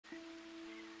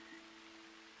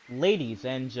Ladies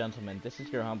and gentlemen, this is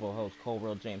your humble host, Cole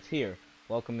World James here,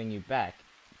 welcoming you back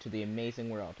to the amazing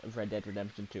world of Red Dead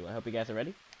Redemption 2. I hope you guys are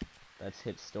ready. Let's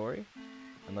hit story,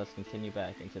 and let's continue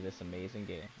back into this amazing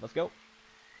game. Let's go!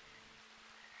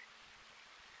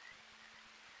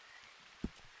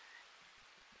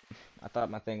 I thought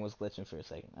my thing was glitching for a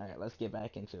second. Alright, let's get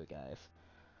back into it, guys.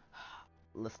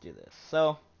 Let's do this.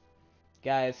 So,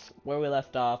 guys, where we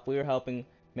left off, we were helping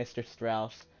Mr.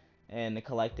 Strauss and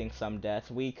collecting some debts.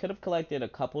 We could have collected a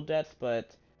couple debts,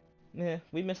 but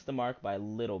we missed the mark by a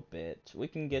little bit. We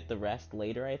can get the rest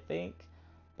later, I think.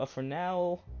 But for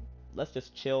now, let's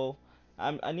just chill.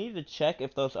 I need to check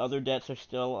if those other debts are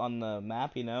still on the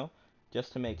map,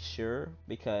 just to make sure,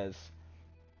 because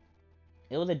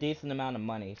it was a decent amount of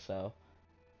money, so.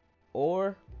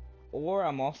 Or, or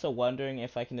I'm also wondering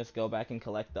if I can just go back and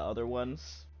collect the other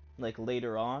ones, like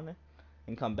later on,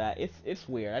 and come back. It's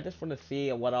weird. I just want to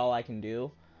see what all I can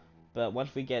do. But once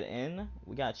we get in,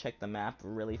 we gotta check the map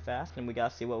really fast, and we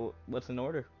gotta see what's in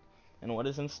order and what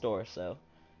is in store. So,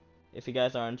 if you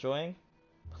guys are enjoying,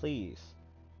 please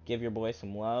give your boy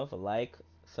some love, a like,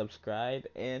 subscribe,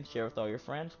 and share with all your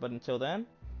friends. But until then,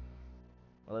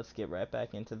 well, let's get right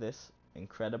back into this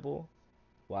incredible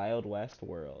Wild West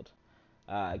world.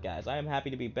 Guys, I am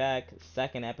happy to be back.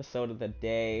 Second episode of the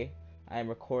day. I am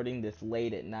recording this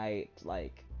late at night,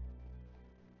 like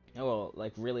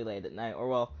really late at night, or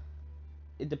well,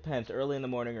 it depends, early in the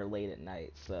morning or late at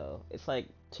night. So it's like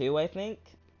 2, I think.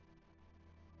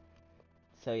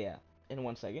 So yeah, in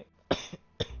 1 second.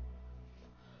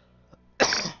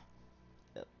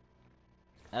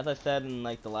 As I said in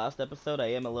like the last episode,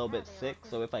 I am a little bit sick,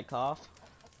 so if I cough,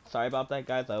 sorry about that,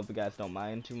 guys. I hope you guys don't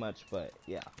mind too much, but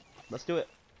yeah, let's do it.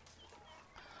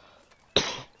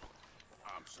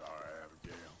 I'm sorry,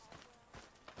 Abigail.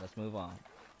 Let's move on.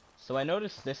 So I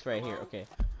noticed this right here. Okay,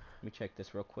 let me check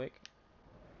this real quick.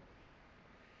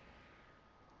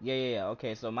 Yeah.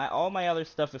 Okay, so all my other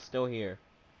stuff is still here.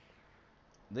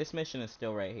 This mission is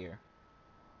still right here.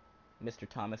 Mr.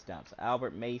 Thomas Downs.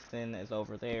 Albert Mason is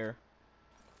over there.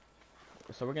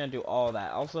 So we're gonna do all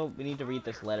that. Also, we need to read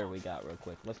this letter we got real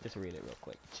quick. Let's just read it real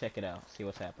quick. Check it out. See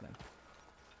what's happening.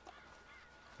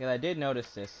 Yeah, I did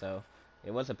notice this, so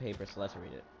it was a paper, so let's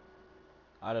read it.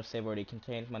 Autosave already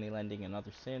contains money lending and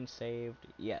other sins. Saved.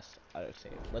 Yes,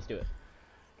 autosave. Let's do it.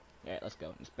 Alright, let's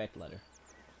go. Inspect letter.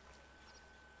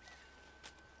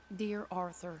 Dear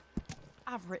Arthur,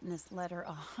 I've written this letter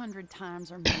 100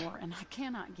 times or more, and I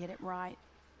cannot get it right.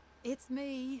 It's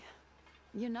me.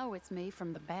 You know it's me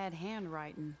from the bad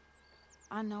handwriting.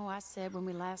 I know I said when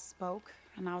we last spoke,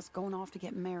 and I was going off to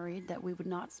get married, that we would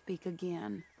not speak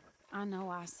again. I know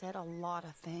I said a lot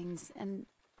of things, and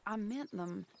I meant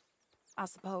them, I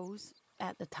suppose,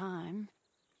 at the time.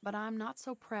 But I'm not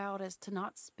so proud as to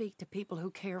not speak to people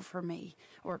who care for me,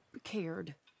 or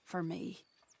cared for me.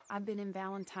 I've been in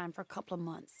Valentine for a couple of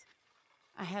months.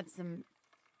 I had some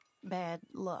bad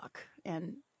luck,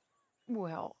 and,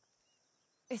 well,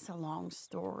 it's a long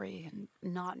story and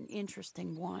not an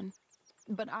interesting one.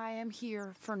 But I am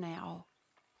here for now.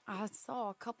 I saw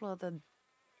a couple of the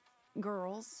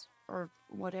girls, or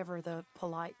whatever the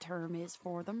polite term is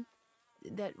for them,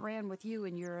 that ran with you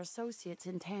and your associates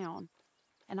in town.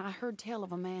 And I heard tell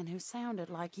of a man who sounded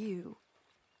like you.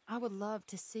 I would love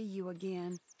to see you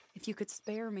again if you could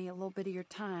spare me a little bit of your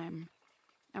time.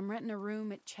 I'm renting a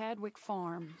room at Chadwick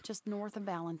Farm, just north of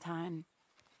Valentine.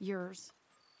 Yours,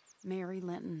 Mary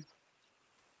Linton.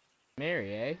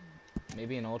 Mary, eh?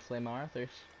 Maybe an old flame of Arthur's.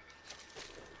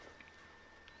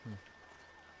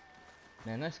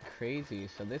 Man, that's crazy.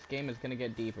 So this game is gonna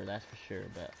get deeper, that's for sure.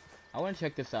 But I want to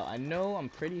check this out. I'm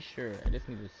pretty sure. I just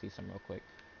need to see some real quick.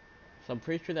 So I'm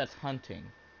pretty sure that's hunting.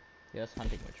 Yeah, that's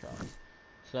hunting with Charles.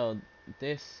 So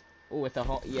this, oh, it's a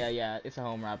home. Yeah, it's a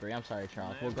home robbery. I'm sorry,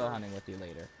 Charles. We'll go hunting with you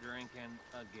later. Drinking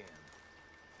again.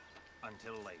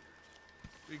 Until later.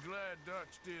 Be glad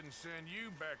Dutch didn't send you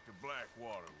back to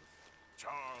Blackwater with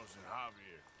Charles and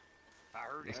Javier. I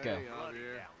heard Let's it's go. bloody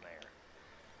Javier. down there.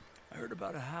 I heard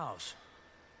about a house.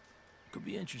 Could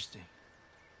be interesting.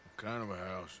 What kind of a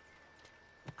house?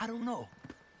 I don't know.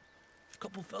 A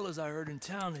couple fellas I heard in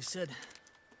town, they said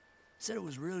it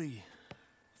was really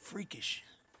freakish.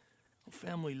 A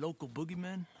family local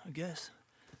boogeymen, I guess.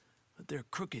 But they're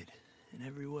crooked in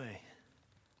every way.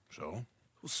 So?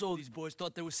 Well, so these boys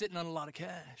thought they were sitting on a lot of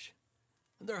cash.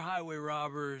 They're highway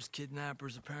robbers,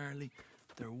 kidnappers, apparently.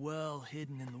 They're well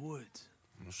hidden in the woods.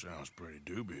 That sounds pretty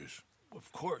dubious.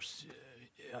 Of course,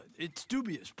 yeah, it's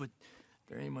dubious, but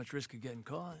there ain't much risk of getting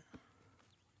caught.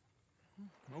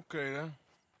 Okay, then.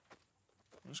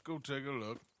 Let's go take a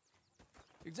look.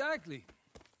 Exactly.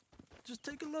 Just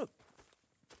take a look.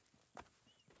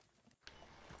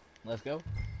 Let's go.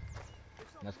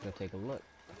 Let's go take a look.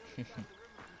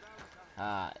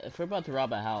 If we're about to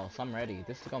rob a house, I'm ready.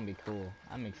 This is gonna be cool.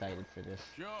 I'm excited for this.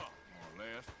 Sure, more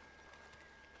or less.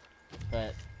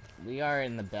 But we are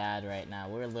in the bad right now.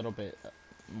 We're a little bit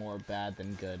more bad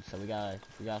than good, so we gotta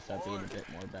start being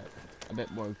a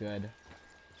bit more good.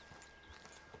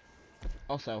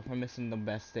 Also, we're missing the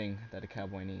best thing that a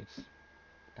cowboy needs: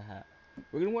 a hat.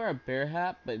 We're gonna wear a bear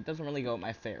hat, but it doesn't really go with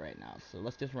my fit right now. So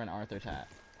let's just run Arthur's hat.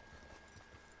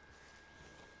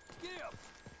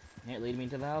 Here, lead me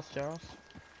to the house, Charles.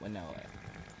 Well, no way.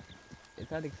 Is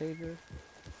that Xavier?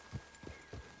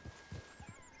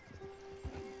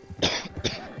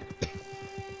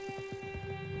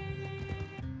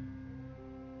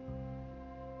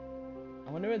 I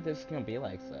wonder what this is gonna be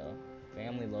like, though.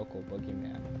 Family local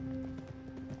boogeyman.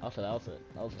 Also, that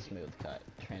was a smooth cut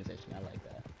transition. I like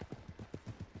that.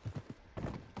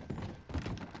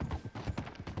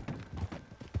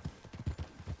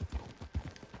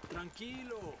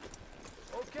 Tranquilo.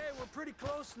 Okay, we're pretty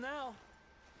close now.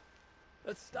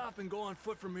 Let's stop and go on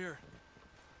foot from here.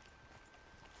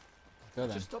 Go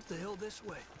then. Just up the hill this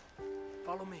way.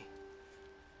 Follow me.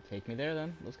 Take me there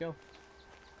then. Let's go.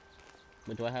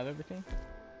 But do I have everything?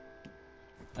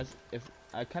 If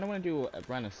I kind of want to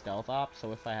run a stealth op,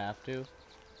 so if I have to,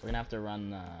 we're gonna have to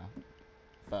run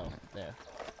bow there.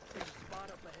 There's a spot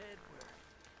up ahead where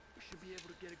we should be able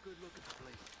to get a good look at the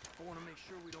place. I want to make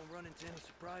sure we don't run into any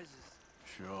surprises.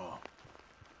 Sure.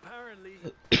 Apparently,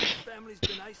 this family's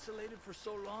been isolated for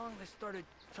so long, they started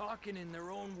talking in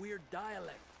their own weird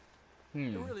dialect.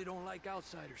 They really don't like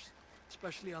outsiders,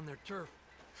 especially on their turf.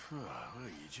 Well,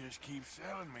 you just keep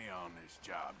selling me on this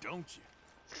job, don't you?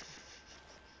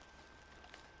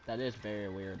 That is very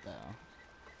weird, though.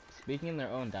 Speaking in their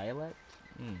own dialect?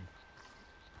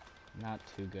 Not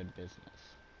too good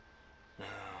business. No.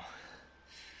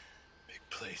 Big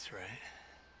place, right?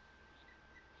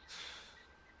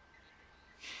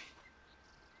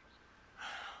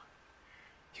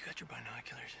 You got your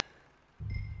binoculars?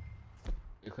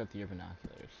 Equip your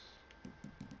binoculars.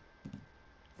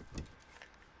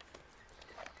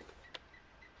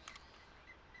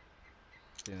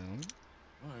 Doom.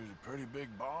 Well, there's a pretty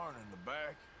big barn in the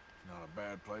back. Not a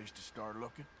bad place to start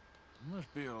looking. There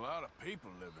must be a lot of people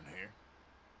living here.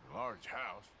 A large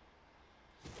house.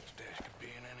 Stash could be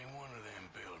in any one of them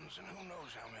buildings, and who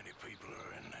knows how many people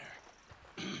are in there.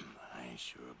 I ain't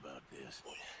sure about this.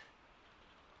 Boy,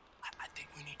 I think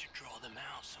we need to draw them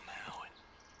out somehow. And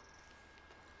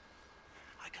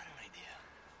I got an idea.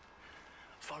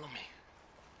 Follow me.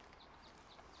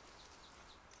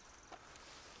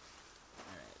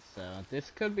 So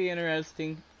this could be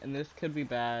interesting, and this could be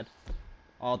bad,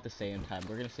 all at the same time.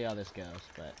 We're gonna see how this goes,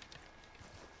 but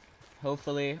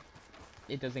hopefully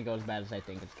it doesn't go as bad as I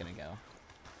think it's gonna go.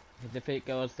 Because if it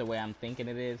goes the way I'm thinking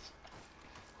it is,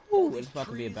 ooh, it's about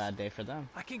to be a bad day for them.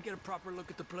 I can't get a proper look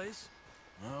at the place.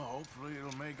 Well, hopefully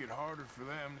it'll make it harder for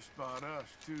them to spot us,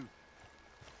 too.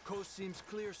 Coast seems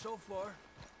clear so far.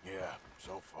 Yeah,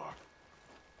 so far.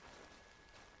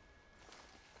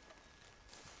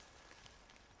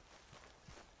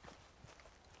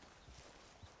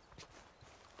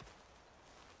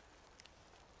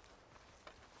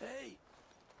 Hey,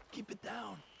 keep it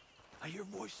down. I hear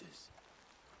voices.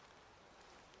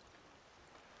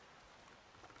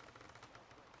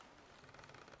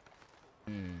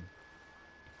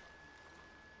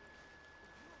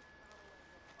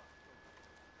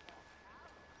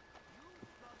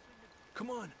 Come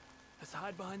on, let's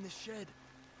hide behind this shed.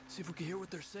 See if we can hear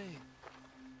what they're saying.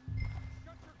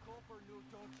 Got your gulper new,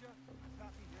 don't ya?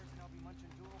 Pappy here's now be munching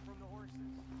doodle from the horses.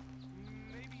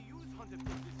 Maybe you's hunted for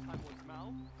this time was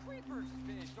Mal. Creepers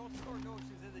fish, don't store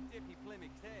notions in the dippy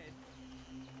Plymouth's head.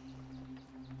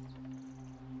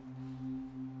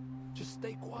 Just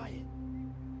stay quiet.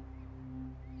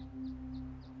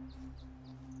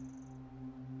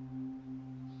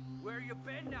 Where you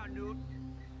been now, Newt?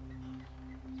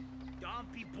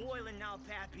 Don't be boiling now,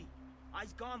 Pappy.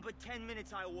 I's gone but 10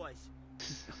 minutes I was.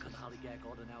 You can hollygag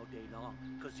on and all day long,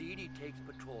 cause Edie takes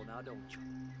patrol now, don't you?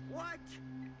 What?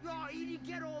 Oh, Edie,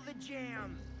 get all the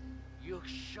jam. You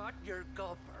shut your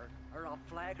gulper, or I'll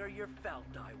flagger your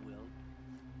felt, I will.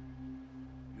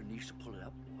 Your niece will pull it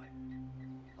up, boy.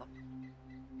 Up.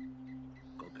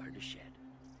 Go guard the shed.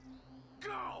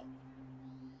 Go!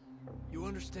 You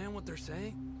understand what they're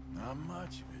saying? Not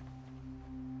much of it.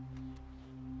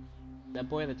 That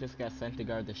boy that just got sent to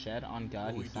guard the shed, on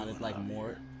God, he sounded like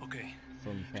Mort Okay,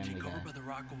 from Family take Guy. cover by the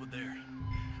rock over there.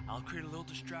 I'll create a little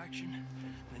distraction,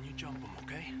 then you jump them,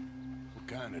 okay? What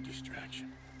kind of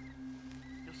distraction?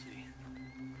 You'll see.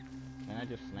 Can I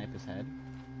just snipe his head?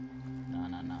 No.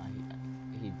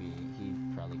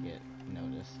 he'd probably get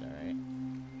noticed. All right.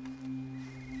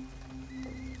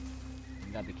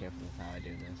 You gotta be careful with how I do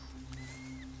this.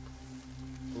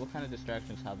 So what kind of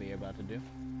distractions Javier about to do?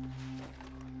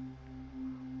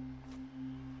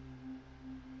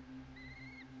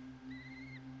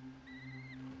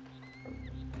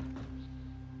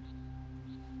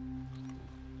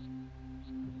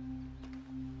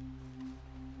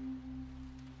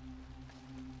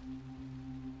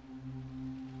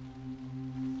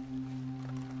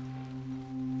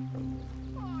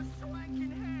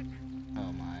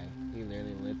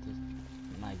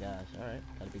 Alright,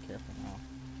 gotta be careful now.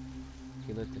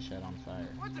 He lit the shed on fire.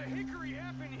 What the hickory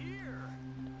happened here?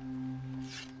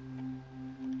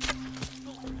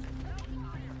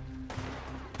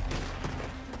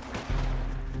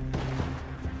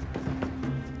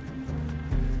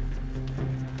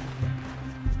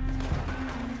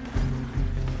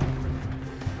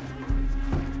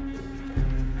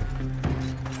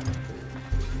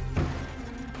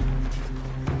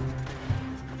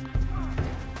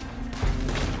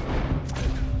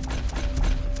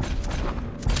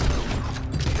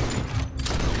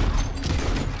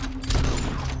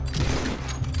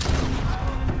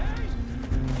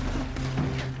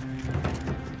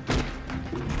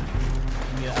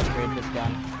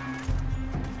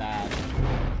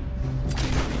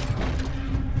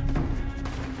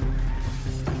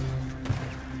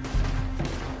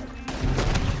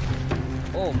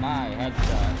 Oh my,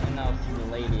 headshot. And now it's the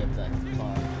lady of the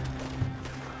car.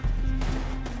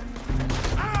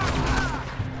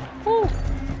 Woo!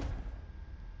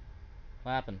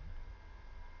 What happened?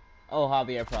 Oh,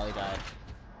 Javier probably died.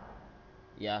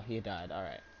 Yeah, he died.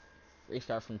 Alright.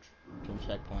 Restart from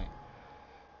checkpoint.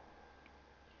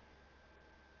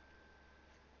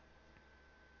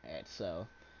 Alright, so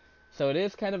it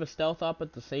is kind of a stealth op, but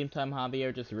at the same time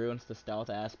Javier just ruins the stealth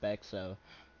aspect, so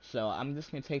I'm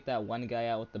just gonna take that one guy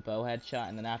out with the bow headshot,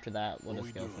 and then after that we'll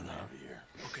just go from there.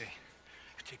 Okay,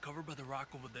 take cover by the rock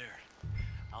over there.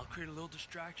 I'll create a little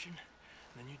distraction,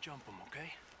 and then you jump him,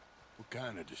 okay? What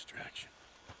kind of distraction?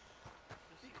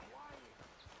 Be quiet.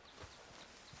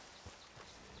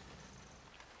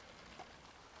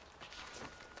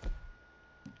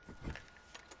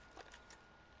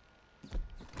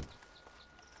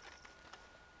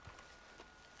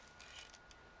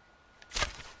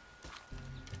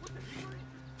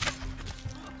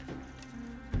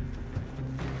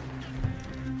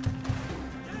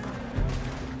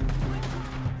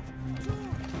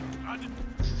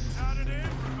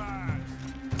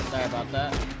 Sorry about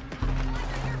that.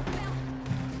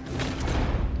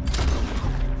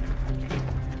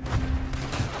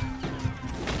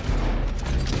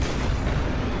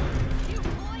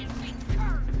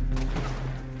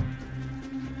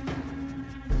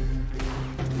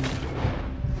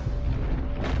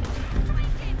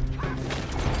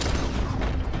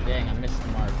 Dang, I missed the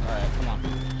mark. Alright, come on.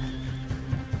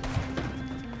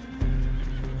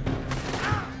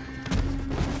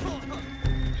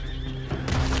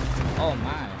 Oh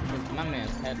my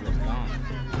man's head was gone.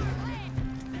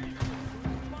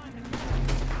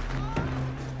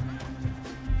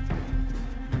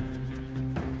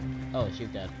 Oh, she's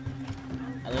dead.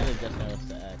 I literally just noticed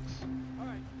the X.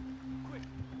 Alright, quick.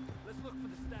 Let's look for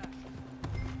the stash.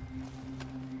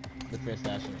 Look for a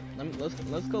stash.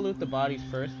 Let's go loot the bodies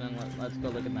first, and then let's go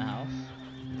look in the house.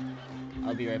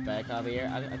 I'll be right back,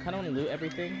 Javier. I kind of want to loot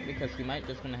everything because we might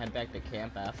just want to head back to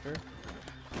camp after.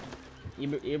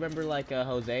 You remember like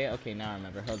Hosea? Okay, now I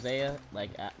remember. Hosea,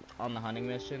 like on the hunting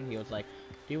mission, he was like,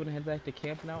 "Do you want to head back to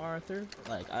camp now, Arthur?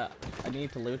 Like, I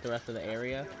need to loot the rest of the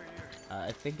area."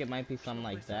 I think it might be something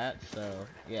like that. So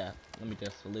yeah, let me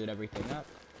just loot everything up.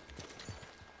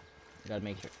 Gotta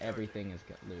make sure everything is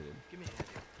looted. Give me a hand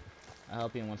here. I'll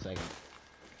help you in 1 second.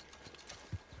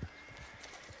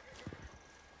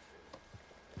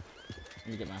 Let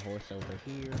me get my horse over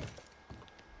here.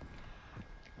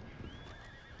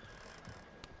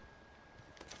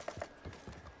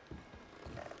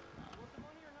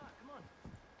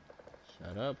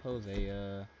 Shut up,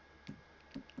 Hosea.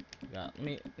 Got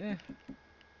me. I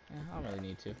don't really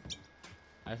need to.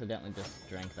 I accidentally just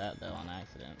drank that though on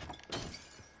accident.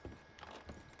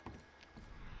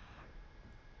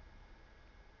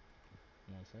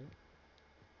 One second.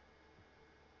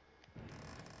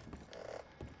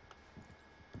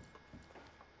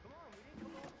 Come on, we didn't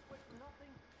come all this way for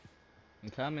nothing. I'm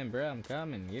coming, bro. I'm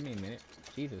coming. Give me a minute.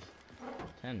 Jesus.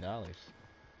 $10.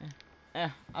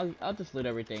 I'll just loot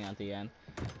everything at the end.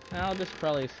 And I'll just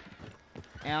probably.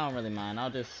 I don't really mind. I'll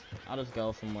just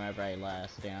go from wherever I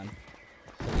last stand.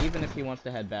 So even if he wants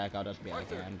to head back, I'll just be like,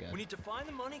 Arthur, yeah, I'm good. we need to find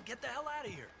the money, get the hell out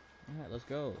of here. Alright, let's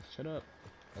go. Shut up.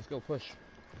 Let's go push.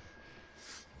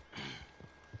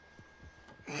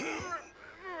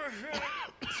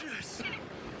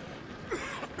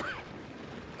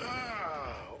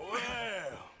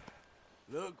 Well,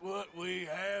 look what we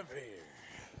have here.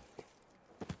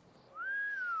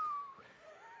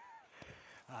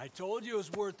 I told you it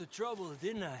was worth the trouble,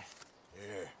 didn't I?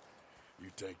 Here, you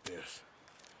take this.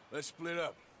 Let's split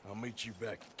up. I'll meet you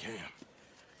back at camp.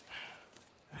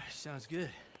 Sounds good.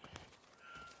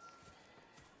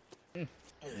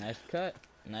 Nice cut.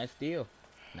 Nice deal.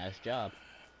 Nice job.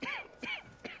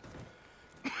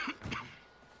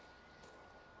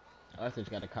 Arthur's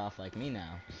got a cough like me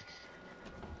now.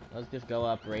 Let's just go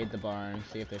up, raid the barn,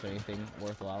 see if there's anything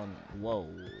worthwhile. Whoa,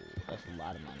 that's a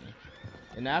lot of money.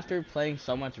 And after playing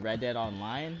so much Red Dead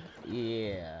Online,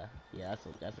 yeah, that's a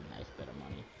nice bit of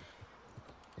money.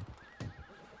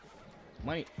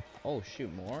 Money. Oh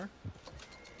shoot, more.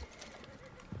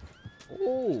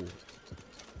 Oh,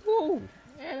 whoa,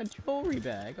 and a jewelry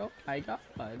bag. Oh my god.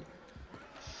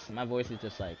 My voice is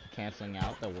just like canceling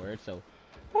out the word, so.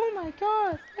 Oh my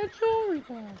god, a jewelry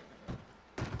bag.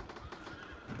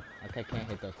 Okay, I can't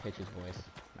hit those pitches, boys.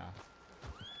 No.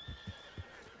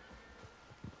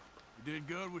 You did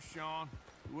good with Sean.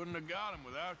 We wouldn't have got him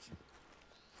without you.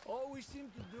 All we seem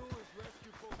to do is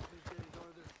rescue folks these days,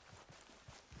 Arthur.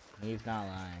 He's not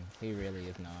lying. He really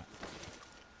is not.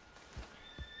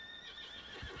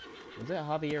 Was it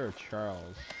Javier or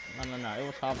Charles? No, it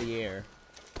was Javier.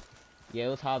 Yeah, it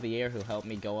was Javier who helped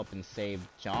me go up and save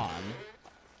John.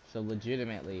 So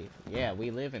legitimately, yeah,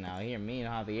 we living out here. Me and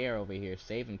Javier over here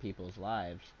saving people's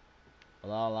lives.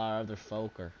 While all our other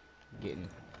folk are getting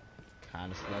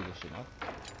kind of sluggish, you know?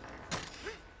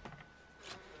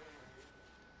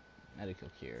 Medical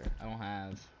cure. I don't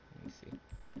have... Let me see.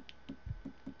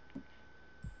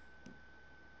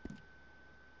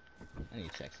 I need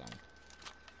to check something.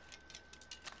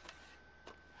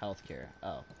 Healthcare.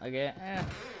 Oh, okay.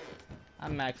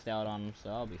 I'm maxed out on them, so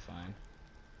I'll be fine.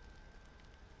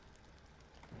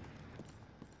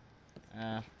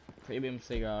 Premium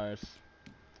cigars.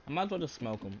 I might as well just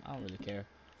smoke them. I don't really care.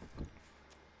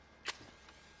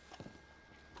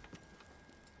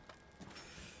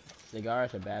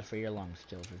 Cigars are bad for your lungs,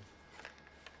 children.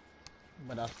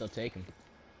 But I'll still take them.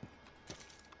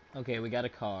 Okay, we got a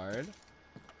card.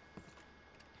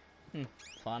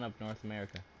 Fauna of North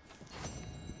America.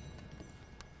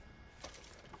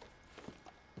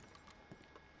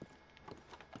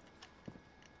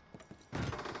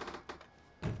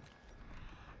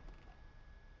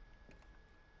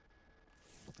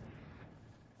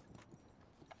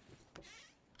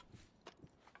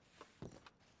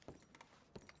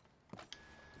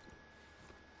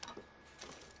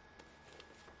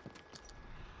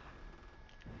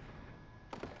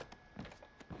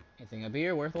 Anything up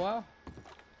here worthwhile?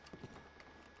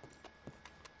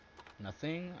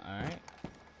 Nothing? Alright.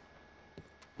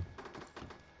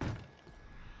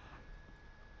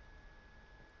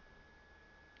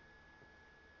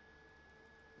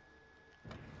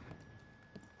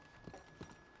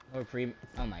 Or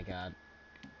oh my god.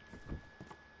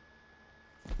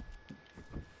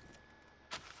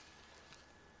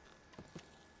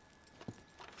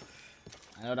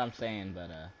 I know what I'm saying, but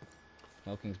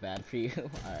smoking's bad for you.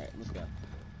 Alright, let's go.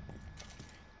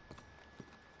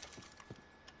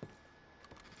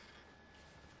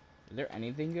 Is there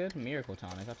anything good? Miracle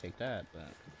tonic, I'll take that,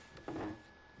 but...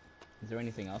 Is there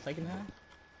anything else I can have?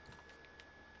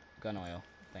 Gun oil,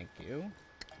 thank you.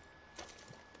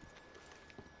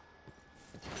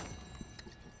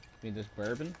 Need this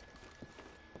bourbon?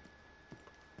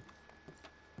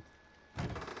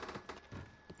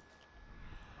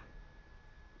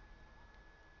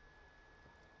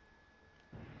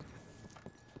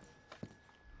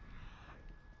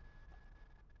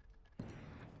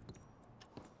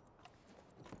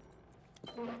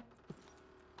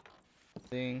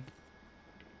 Thing.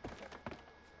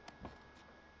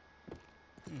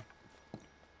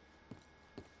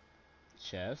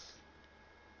 Chest.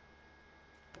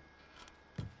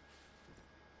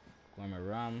 Gorma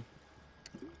rum.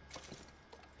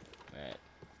 Alright.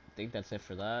 I think that's it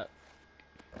for that.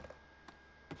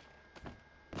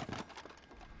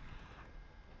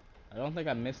 I don't think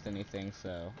I missed anything,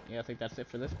 so yeah, I think that's it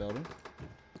for this building.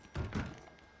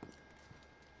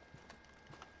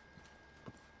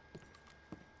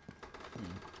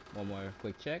 One more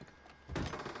quick check.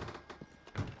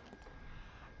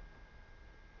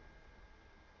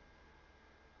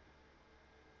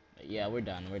 Yeah, we're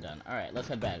done. We're done. All right, let's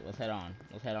head back. Let's head on.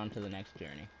 Let's head on to the next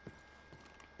journey.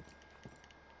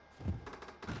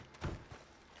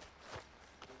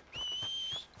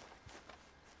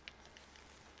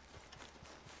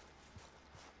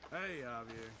 Hey,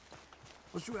 Javier.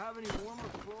 Don't you have any warmer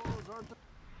clothes, Arthur?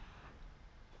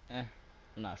 I'm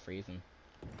not freezing.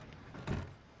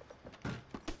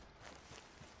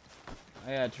 Oh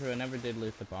yeah, true, I never did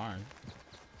loot the barn.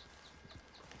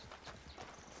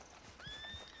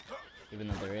 Even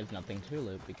though there is nothing to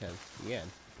loot because, yeah,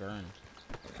 it's burned.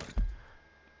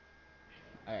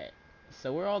 Alright,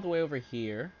 so we're all the way over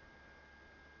here.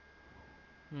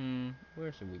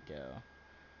 Where should we go?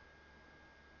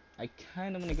 I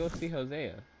kinda wanna go see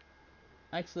Hosea.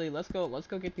 Actually, let's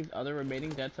go get these other remaining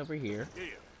debts over here.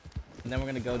 And then we're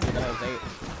gonna go do the Hosea.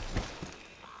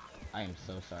 I am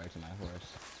so sorry to my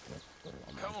horse. Oh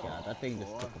my god, that thing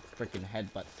just took a freaking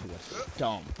headbutt to a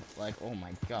stump. Like, oh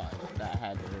my god, that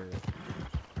had to hurt.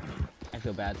 I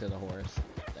feel bad to the horse.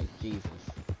 Like, Jesus.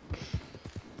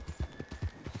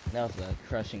 That was a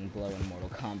crushing blow in Mortal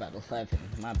Kombat 11.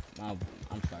 I'm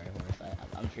sorry, horse.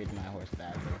 I'm treating my horse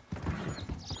badly.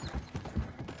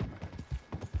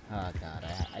 Oh god,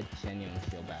 I genuinely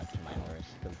feel bad for my horse,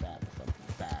 because that was a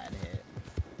bad hit.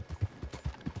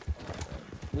 But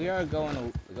we are going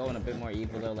a bit more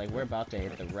evil though, like we're about to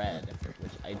hit the red,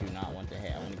 which I do not want to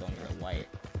hit. I want to go into the white.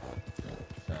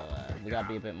 So we gotta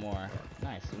be a bit more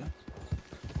nice, you know?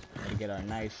 To get our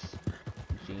nice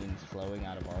genes flowing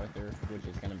out of Arthur, which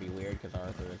is gonna be weird because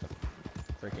Arthur is a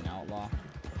freaking outlaw.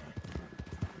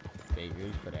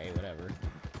 Figures, but hey, whatever.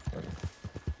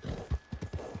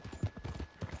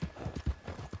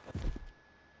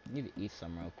 Need to eat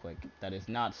some real quick. That is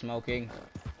not smoking.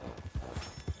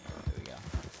 There we go.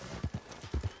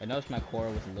 I noticed my core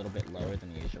was a little bit lower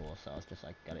than usual, so I was just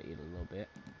like, gotta eat a little bit.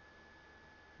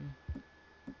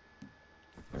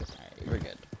 Alright, we're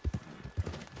good.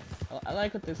 I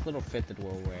like what this little fit that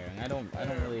we're wearing. I don't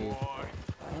really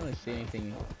see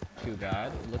anything too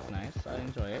bad. It looks nice. I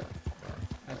enjoy it.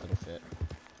 Nice little fit.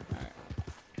 Alright.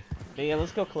 But yeah,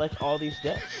 let's go collect all these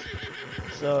debts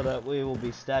so that we will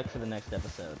be stacked for the next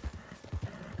episode.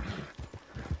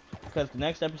 Because the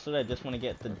next episode, I just want to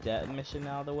get the debt mission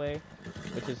out of the way,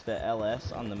 which is the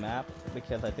LS on the map,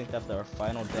 because I think that's our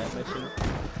final debt mission.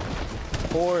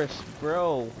 Horse,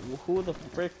 bro. Who the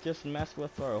frick just messed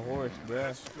with our horse, bro?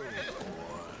 I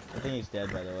think he's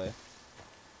dead, by the way.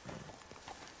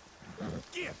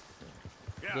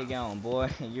 Get going,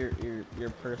 boy. Your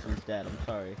person's dead. I'm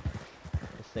sorry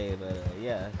to say, but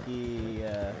yeah, he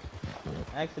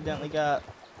accidentally got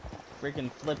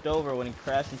freaking flipped over when he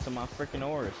crashed into my freaking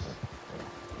horse.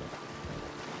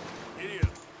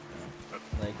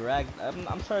 Like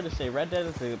I'm sorry to say, Red Dead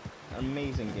is an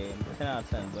amazing game, 10 out of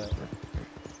 10, but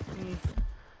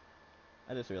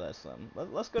I just realized something.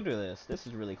 Let's go do this. This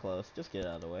is really close. Just get it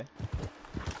out of the way.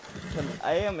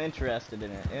 I am interested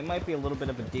in it. It might be a little bit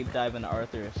of a deep dive into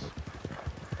Arthur's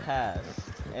past.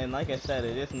 And like I said,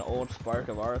 it is an old spark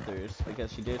of Arthur's,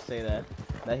 because she did say that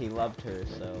he loved her,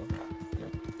 so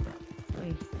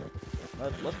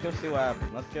let's go see what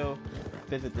happens. Let's go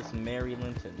visit this Mary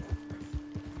Linton.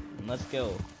 And let's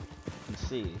go and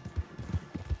see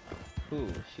who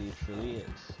she truly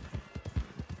is.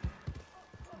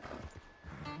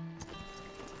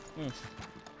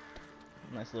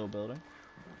 Nice little building.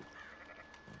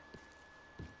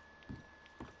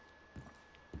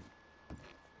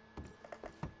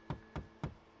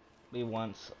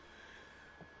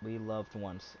 We loved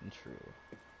once and true.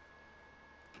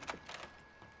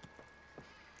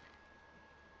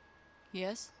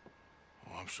 Yes?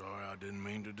 Oh, I'm sorry, I didn't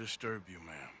mean to disturb you,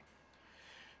 ma'am.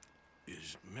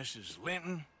 Is Mrs.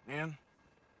 Linton in?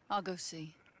 I'll go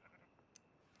see.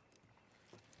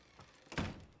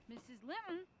 Mrs.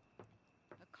 Linton,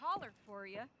 a caller for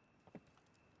you.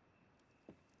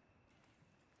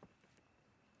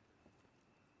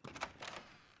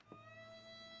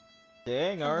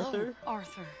 Dang, Hello, Arthur.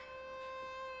 Arthur.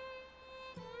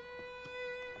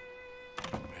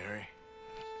 Mary?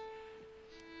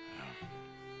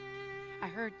 I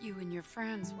heard you and your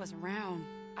friends was around.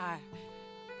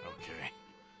 Okay.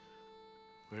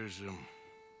 Where's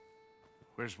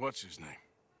what's his name?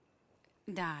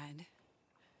 Died.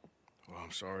 Well,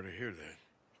 I'm sorry to hear that.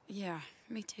 Yeah,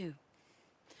 me too.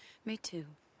 Me too.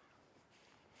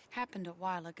 Happened a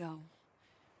while ago.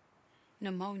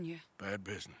 Pneumonia. Bad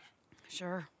business.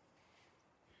 Sure.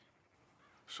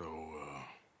 So,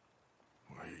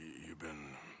 well, you've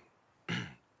been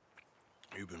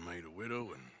made a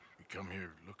widow and you come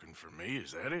here looking for me,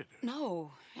 is that it?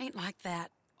 No, ain't like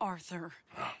that, Arthur.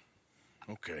 Oh,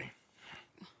 okay.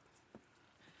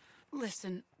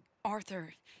 Listen,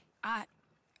 Arthur,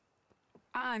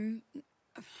 I'm...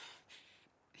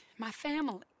 my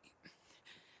family.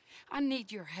 I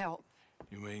need your help.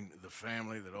 You mean the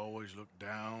family that always looked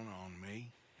down on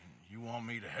me? And you want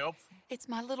me to help them? It's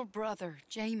my little brother,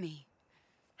 Jamie.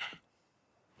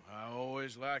 I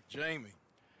always liked Jamie,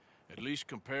 at least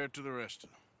compared to the rest of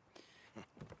them.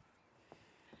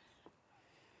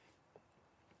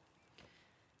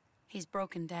 He's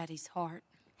broken Daddy's heart.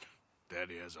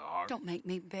 Daddy has a heart. Don't make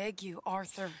me beg you,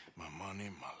 Arthur. My money,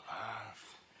 my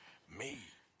life, me.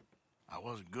 I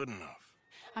wasn't good enough.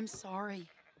 I'm sorry.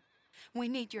 We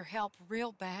need your help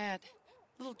real bad.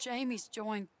 Little Jamie's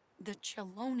joined the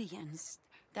Chelonians,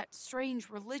 that strange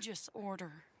religious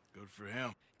order. Good for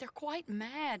him. They're quite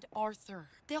mad, Arthur.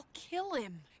 They'll kill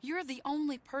him. You're the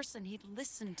only person he'd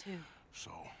listen to.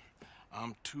 So,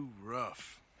 I'm too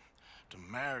rough to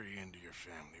marry into your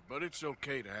family, but it's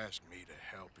okay to ask me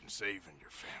to help in saving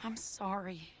your family. I'm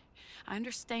sorry. I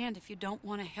understand if you don't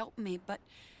want to help me, but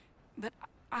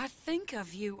I think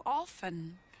of you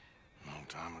often. Long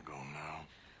time ago now.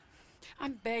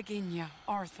 I'm begging you,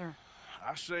 Arthur.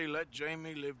 I say let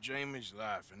Jamie live Jamie's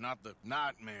life and not the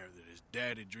nightmare that his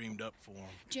daddy dreamed up for him.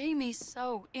 Jamie's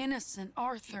so innocent,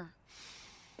 Arthur.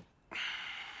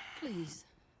 Please,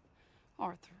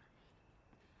 Arthur.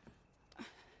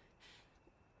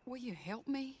 Will you help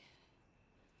me?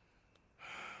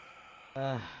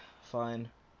 Fine.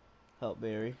 Help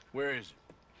Barry. Where is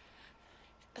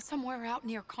it? Somewhere out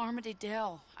near Carmody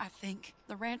Dell, I think.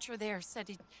 The rancher there said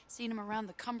he'd seen him around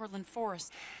the Cumberland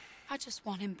Forest. I just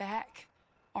want him back,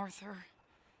 Arthur.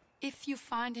 If you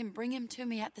find him, bring him to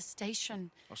me at the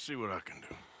station. I'll see what I can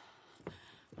do.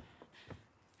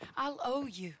 I'll owe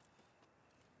you.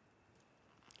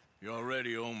 You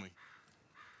already owe me.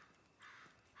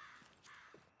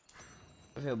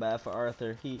 I feel bad for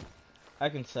Arthur. I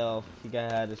can tell he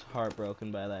had his heart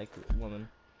broken by that woman.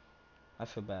 I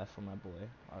feel bad for my boy,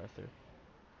 Arthur.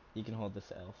 You can hold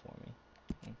this L for me.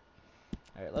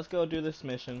 Alright, let's go do this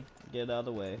mission. Get it out of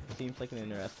the way. Seems like an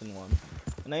interesting one.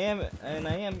 And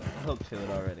I am hooked to it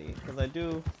already. Because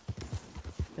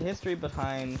the history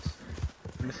behind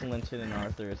Miss Linton and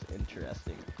Arthur is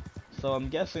interesting. So I'm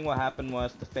guessing what happened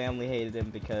was the family hated him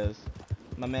because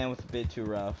my man was a bit too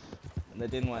rough. And they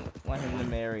didn't want him to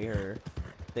marry her.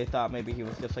 They thought maybe he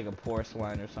was just like a poor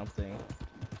swine or something.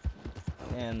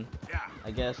 And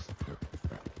I guess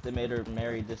they made her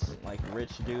marry this like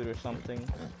rich dude or something.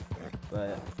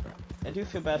 But I do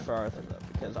feel bad for Arthur though,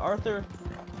 because Arthur,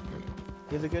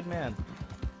 he's a good man.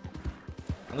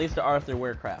 At least to Arthur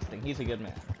we're crafting, he's a good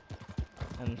man.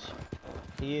 And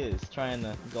he is trying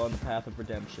to go on the path of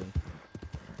redemption.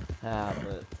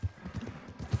 But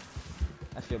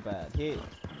I feel bad.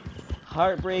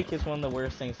 Heartbreak is one of the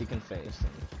worst things you can face.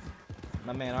 And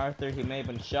my man Arthur, he may have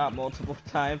been shot multiple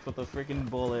times with a freaking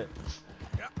bullet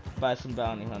by some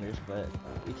bounty hunters, but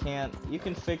you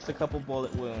can fix a couple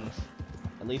bullet wounds.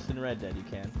 At least in Red Dead you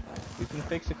can. You can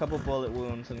fix a couple bullet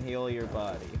wounds and heal your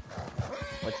body,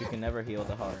 but you can never heal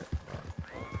the heart.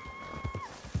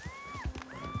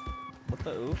 What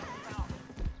the oof?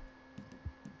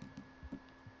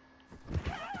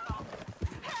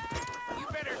 You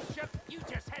better shut. You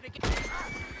just had to get.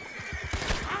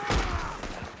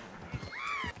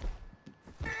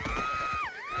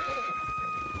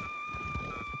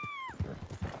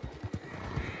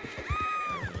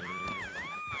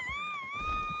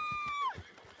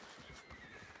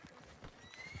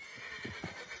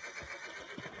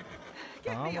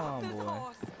 Get me off this boy.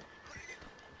 horse.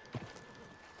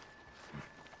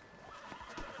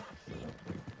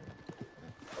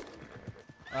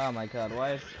 Oh my god,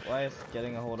 why is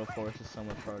getting a hold of horses so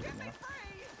much harder now?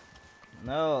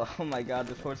 No, oh my god,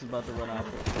 this horse is about to run off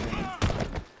with me.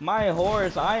 My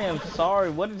horse, I am sorry.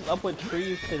 What is up with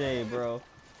trees today, bro?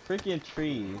 Freaking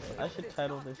trees. I should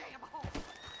title this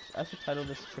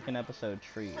freaking episode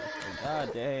Trees. Like,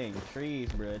 god dang, trees,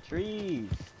 bro. Trees.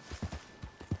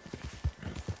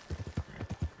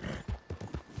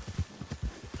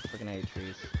 Freaking hate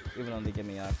trees. Even though they give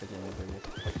me oxygen and breeze.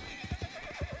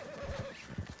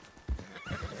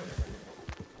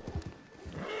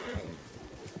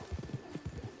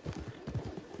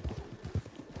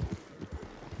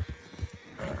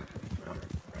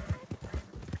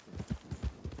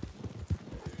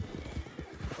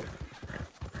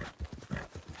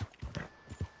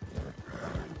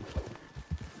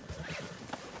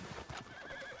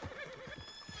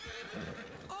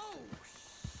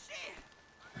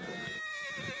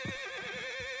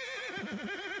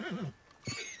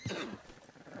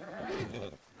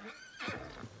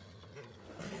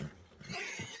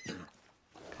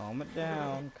 Calm it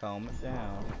down, calm it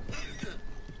down.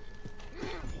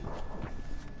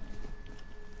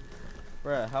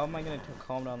 Bruh, how am I gonna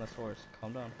calm down this horse?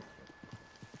 Calm down.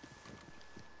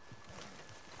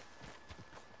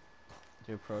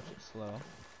 Do approach it slow.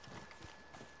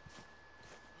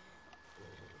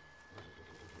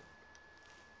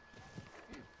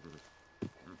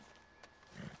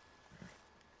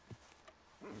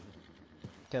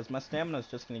 Because my stamina's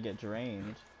just gonna get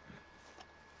drained.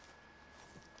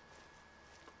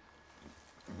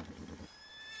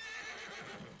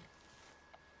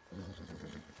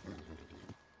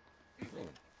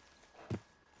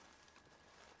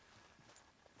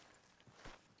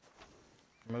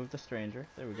 Remove the stranger.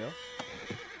 There we go.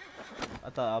 I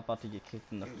thought I was about to get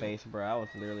kicked in the face, bro. I was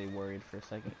literally worried for a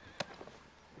second.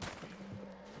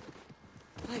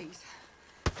 Please.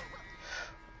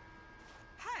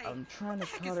 Hey, I'm trying to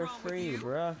cut her free,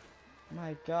 bruh.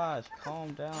 My gosh,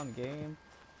 calm down, game.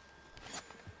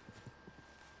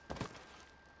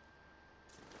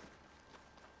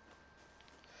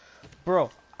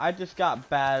 Bro, I just got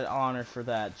bad honor for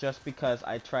that just because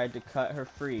I tried to cut her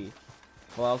free.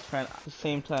 While I was trying at the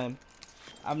same time.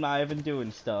 I'm not even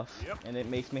doing stuff, and it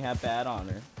makes me have bad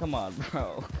honor. Come on,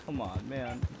 bro. Come on,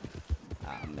 man.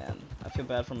 Ah, man. I feel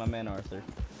bad for my man, Arthur.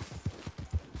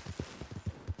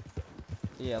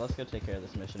 Yeah, let's go take care of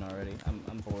this mission already. I'm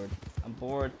bored. I'm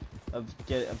bored of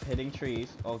hitting trees.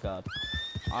 Oh god.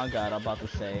 Oh god, I'm about to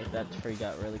say that tree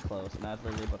got really close, and I was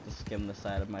literally about to skim the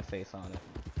side of my face on it.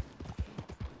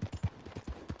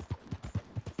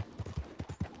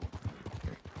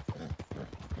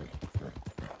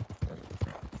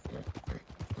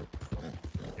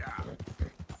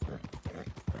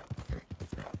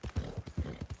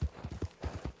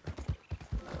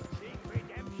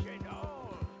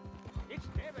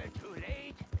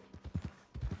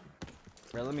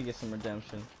 Bro, let me get some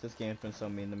redemption. This game's been so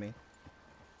mean to me.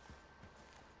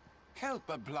 Help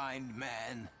a blind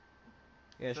man.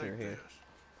 Yeah, sure, here.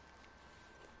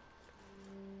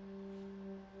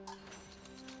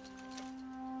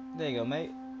 There you go,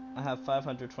 mate. I have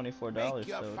 $524, Make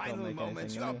your so final don't make moments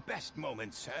anything your to me. best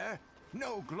moments, sir.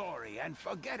 No glory and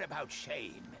forget about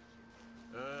shame.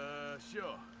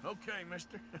 Sure. Okay,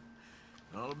 mister.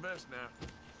 All the best now.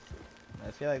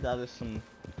 I feel like that is some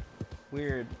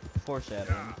weird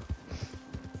foreshadowing.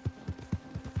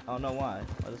 I don't know why.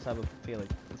 I just have a feeling.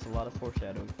 It's a lot of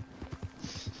foreshadowing.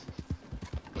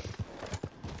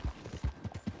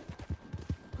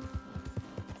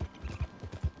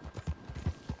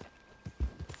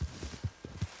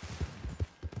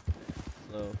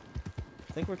 So,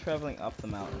 I think we're traveling up the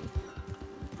mountain.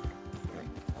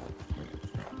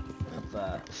 What's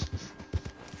that?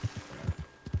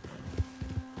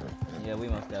 Yeah, we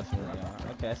most definitely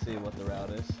are. Okay, I see what the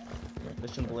route is.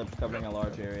 Mission blip covering a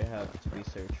large area have to be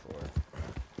searched for.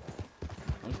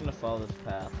 I'm just gonna follow this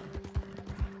path.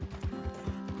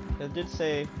 It did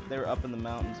say they were up in the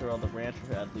mountains, or all the rancher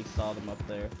at least saw them up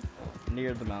there,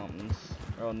 near the mountains,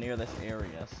 or near this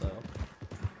area, so.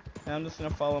 And I'm just gonna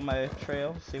follow my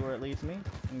trail, see where it leads me,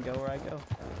 and go where I go.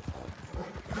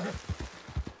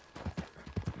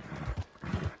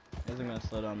 I'm gonna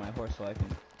slow down my horse so I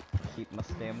can keep my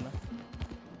stamina.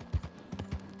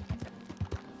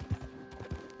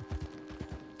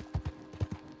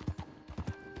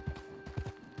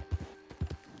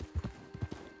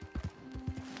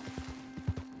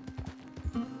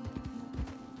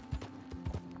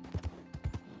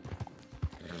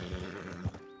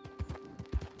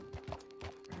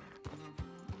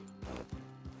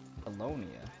 Colonia.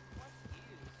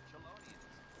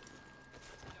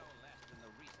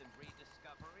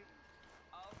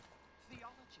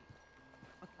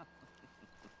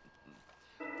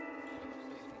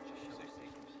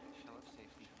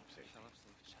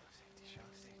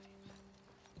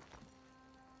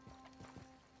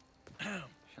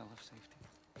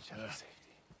 Shell of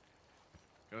safety.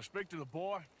 Can I speak to the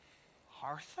boy?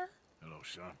 Arthur? Hello,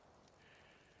 son.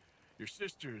 Your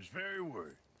sister is very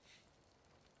worried.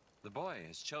 The boy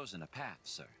has chosen a path,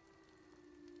 sir.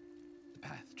 The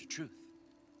path to truth.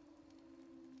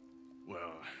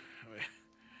 Well,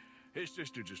 his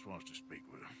sister just wants to speak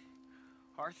with him.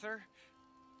 Arthur,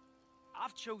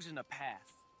 I've chosen a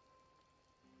path.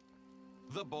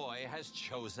 The boy has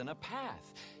chosen a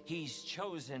path. He's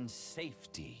chosen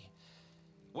safety.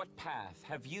 What path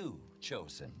have you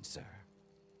chosen, sir?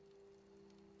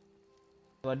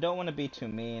 Well, I don't want to be too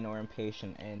mean or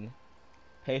impatient, and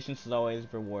patience is always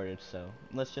rewarded, so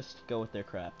let's just go with their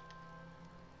crap.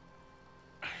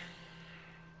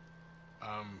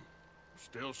 I'm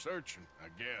still searching, I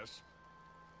guess.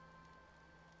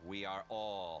 We are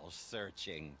all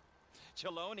searching.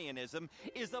 Chelonianism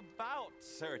is about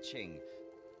searching.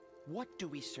 What do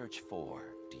we search for,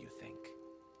 do you think?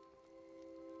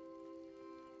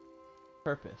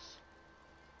 Purpose.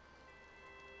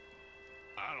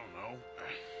 I don't know.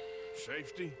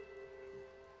 Safety?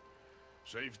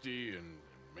 Safety and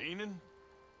meaning?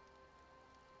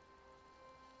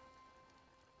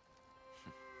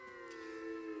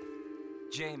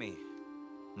 Jamie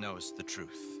knows the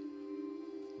truth.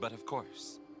 But of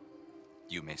course,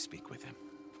 you may speak with him.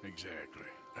 Exactly.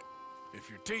 If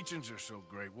your teachings are so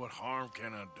great, what harm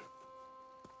can I do?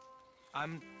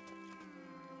 I'm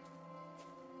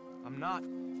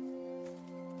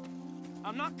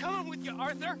not coming with you,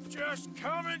 Arthur! Just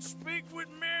come and speak with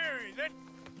Mary, then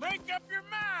make up your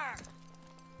mind!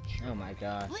 Oh my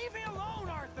god. Leave me alone,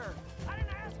 Arthur! I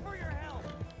didn't ask for your help!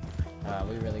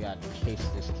 We really got to chase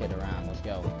this kid around. Let's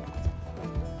go.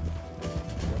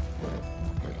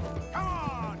 Come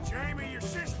on, Jamie, your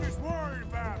sister's worried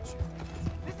about you.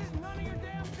 This is none of your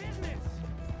damn business!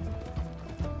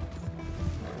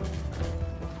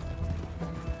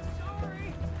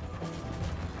 Sorry!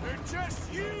 They're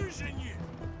just using you,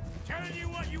 telling you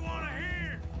what you want to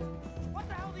hear. What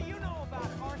the hell do you know about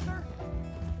it, Arthur?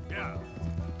 Yeah.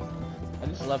 I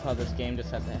just love how this game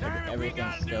just has Damn it, we everything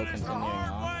gotta still do this the continuing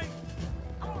hard on. way.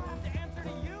 I don't have to answer to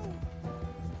you!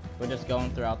 We're just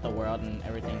going throughout the world and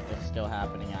everything's just still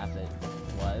happening as it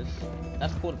was.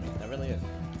 That's cool to me. That really is.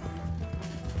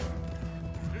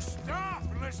 Just stop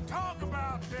and let's talk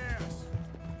about this.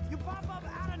 You pop up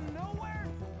out of nowhere?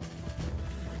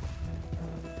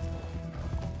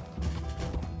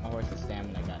 My horse's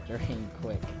stamina got drained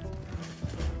quick.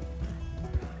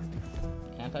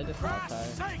 Can't I just Christ's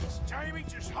outside? sakes, Jamie,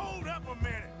 just hold up a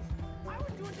minute. I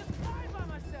was doing just fine by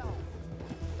myself!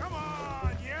 Come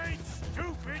on, you ain't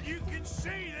stupid. You can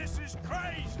see this is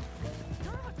crazy.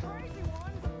 You're the crazy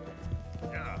one!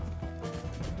 Yeah.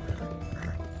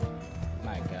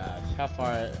 My gosh, how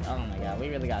far? Oh my god, we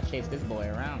really gotta chase this boy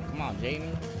around. Come on,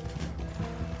 Jamie.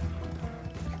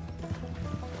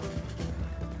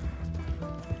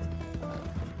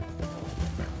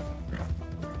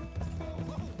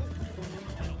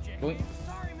 Boing.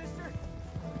 Sorry, mister!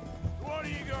 What are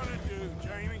you gonna do,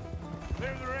 Jamie?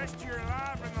 Live the rest of your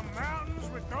life in the mountains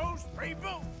with those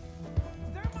people?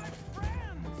 They're my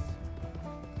friends!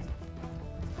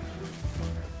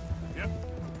 Yep.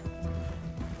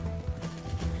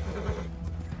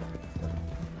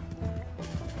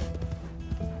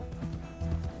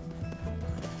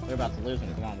 We're about to lose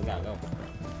him. Come on, we gotta go.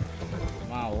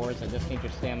 Come on, horse. I just need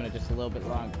your stamina just a little bit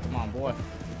longer. Come on, boy.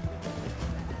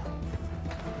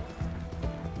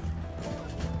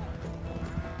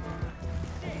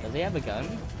 Does he have a gun?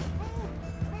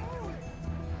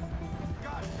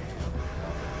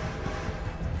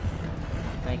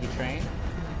 Thank you, train.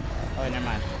 Oh, wait, never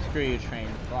mind. Screw you, train.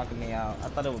 Blocking me out. I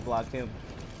thought it would block him.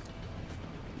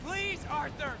 Please,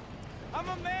 Arthur! I'm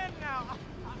a man now.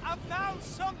 I found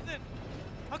something.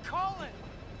 A calling.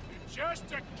 You're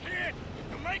just a kid.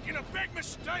 You're making a big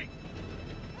mistake.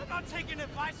 I'm not taking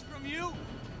advice from you.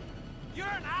 You're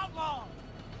an outlaw.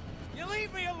 You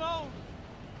leave me alone.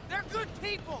 They're good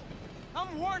people.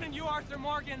 I'm warning you, Arthur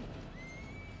Morgan.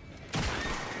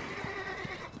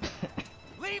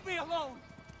 Leave me alone.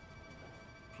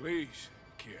 Please,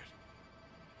 kid.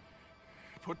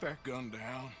 Put that gun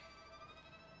down.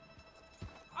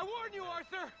 I warn you,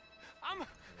 Arthur. I'm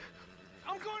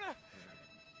gonna...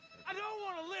 I don't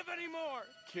want to live anymore.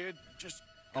 Kid, just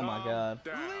Oh my god.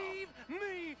 down. Leave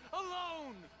me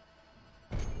alone.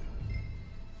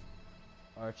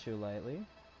 Or too lightly.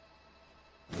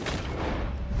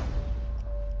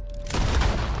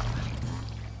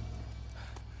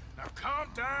 Now calm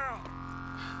down.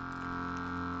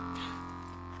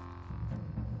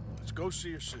 Let's go see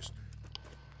your sister.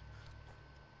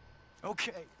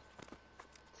 Okay.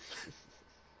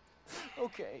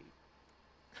 Okay.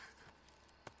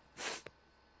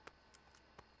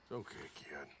 It's okay,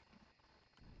 kid.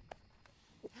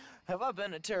 Have I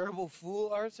been a terrible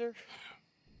fool, Arthur?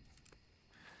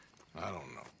 I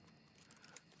don't know.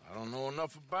 I don't know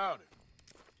enough about it.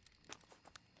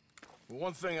 But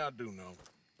one thing I do know.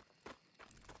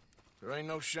 There ain't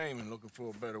no shame in looking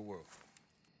for a better world.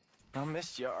 I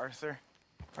missed you, Arthur.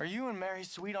 Are you and Mary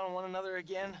sweet on one another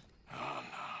again? Oh,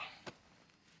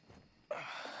 no.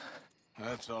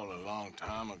 That's all a long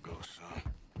time ago, son.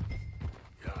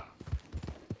 Yeah.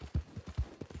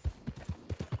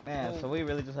 Man, so we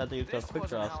really just have to use those quick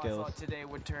draw skills. I thought today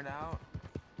would turn out.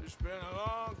 It's been a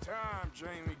long time,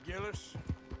 Jamie Gillis.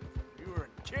 You were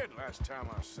a kid last time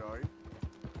I saw you.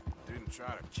 Didn't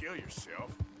try to kill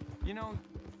yourself. You know,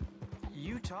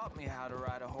 you taught me how to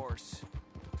ride a horse.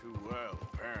 Too well,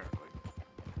 apparently.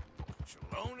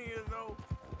 Chelonia, though?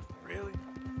 Really?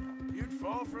 You'd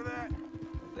fall for that?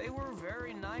 They were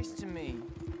very nice to me.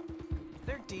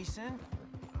 They're decent.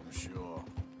 I'm sure.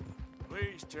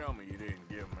 Please tell me you didn't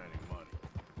give them any money.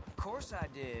 Of course I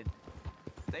did.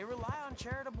 They rely on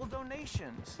charitable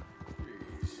donations.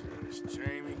 Jesus,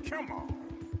 Jamie, come on.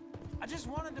 I just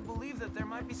wanted to believe that there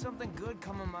might be something good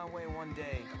coming my way one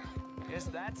day. Guess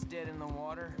that's dead in the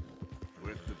water.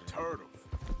 with the turtles.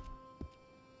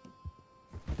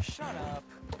 Shut up.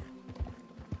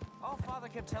 All Father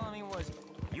kept telling me was,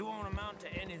 you won't amount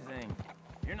to anything.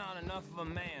 You're not enough of a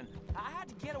man. I had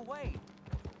to get away.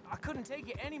 I couldn't take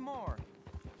it anymore.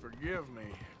 Forgive me,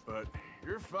 but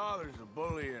your father's a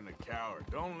bully and a coward.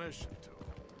 Don't listen to him.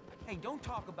 Hey, don't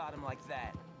talk about him like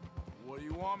that. What do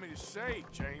you want me to say,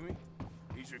 Jamie?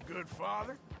 He's a good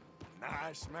father?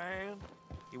 Nice man?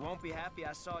 He won't be happy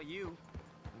I saw you.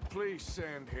 Please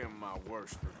send him my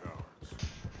worst regards.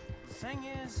 The thing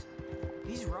is,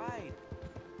 he's right.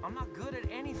 I'm not good at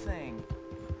anything.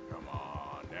 Come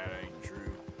on, that ain't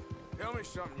true. Tell me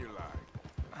something you like.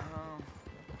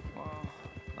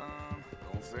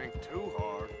 Don't think too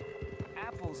hard.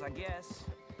 Apples, I guess.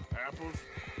 Apples?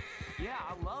 Yeah,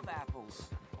 I love apples.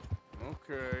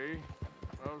 Okay.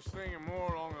 I was thinking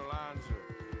more along the lines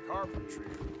of carpentry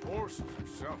or horses or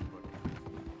something,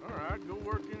 but... Alright, go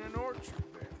work in an orchard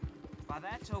then. By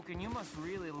that token, you must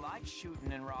really like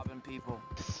shooting and robbing people.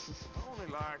 I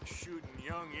only like shooting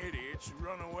young idiots who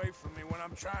run away from me when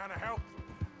I'm trying to help them.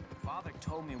 Father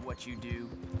told me what you do.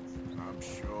 I'm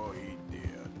sure he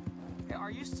did. Hey,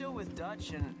 are you still with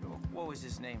Dutch and... what was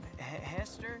his name?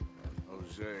 Hester?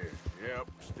 Hosea.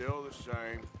 Yep, still the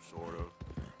same, sort of.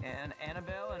 And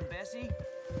Annabelle and Bessie?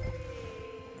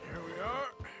 Here we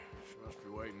are. She must be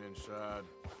waiting inside.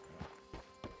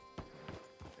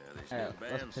 Alright,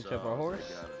 let's pitch up our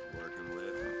horse.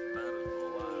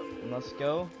 And let's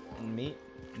go and meet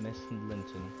Miss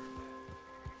Linton.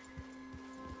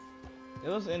 It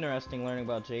was interesting learning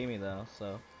about Jamie though,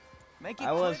 so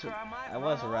I was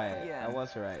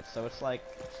right. So it's like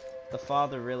the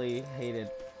father really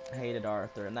hated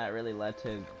Arthur, and that really led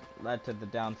to the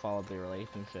downfall of the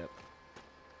relationship.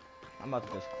 I'm about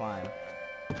to just climb.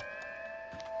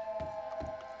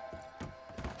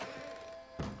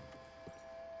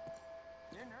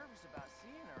 You're nervous about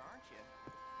seeing her, aren't you?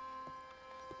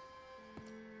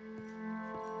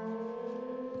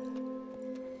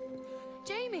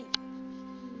 Jamie!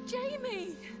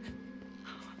 Jamie!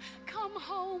 Come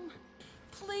home.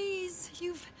 Please,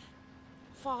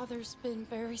 Father's been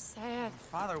very sad.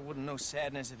 Father wouldn't know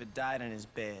sadness if it died in his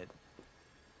bed.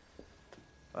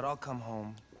 But I'll come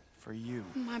home for you.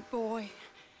 My boy.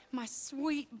 My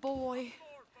sweet boy.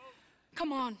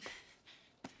 Come on.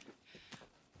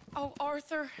 Oh,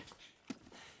 Arthur.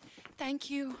 Thank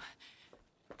you.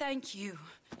 Thank you.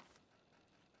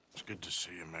 It's good to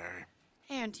see you, Mary.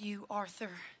 And you,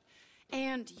 Arthur.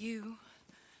 And you.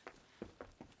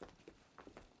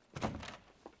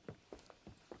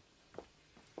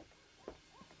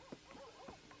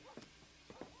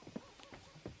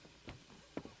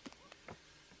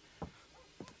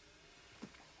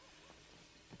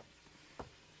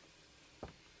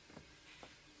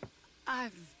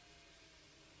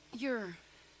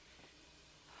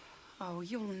 Oh,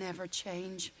 you'll never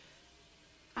change.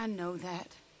 I know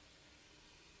that.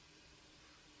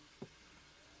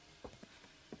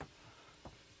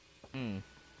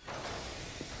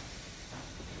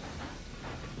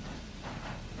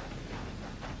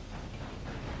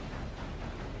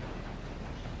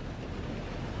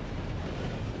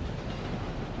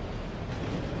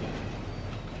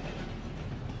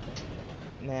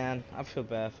 Man, I feel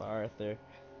bad for Arthur.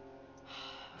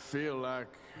 I feel like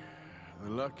the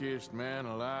luckiest man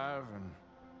alive, and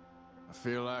I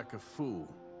feel like a fool.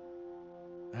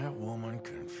 That woman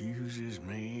confuses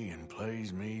me and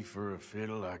plays me for a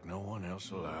fiddle like no one else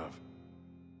alive.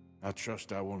 I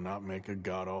trust I will not make a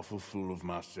god-awful fool of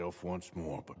myself once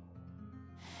more, but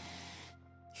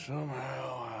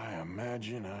somehow I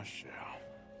imagine I shall.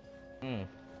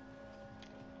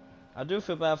 I do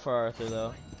feel bad for Arthur,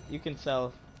 though. You can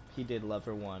tell he did love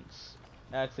her once.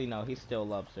 Actually, no, he still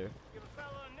loves her.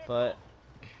 But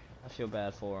I feel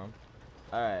bad for him.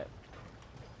 Alright.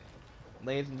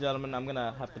 Ladies and gentlemen, I'm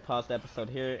gonna have to pause the episode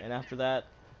here, and after that,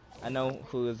 I know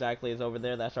who exactly is over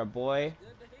there. That's our boy.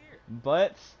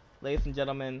 But, ladies and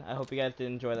gentlemen, I hope you guys did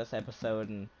enjoy this episode,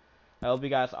 and I hope you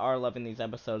guys are loving these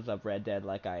episodes of Red Dead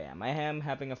like I am. I am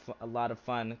having a lot of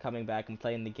fun coming back and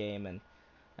playing the game, and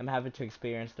I'm happy to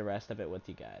experience the rest of it with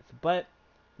you guys. But,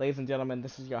 ladies and gentlemen,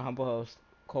 this is your humble host,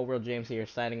 Cold World James here,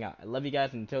 signing out. I love you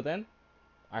guys, and until then,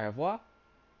 au revoir,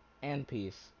 and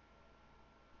peace.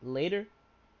 Later.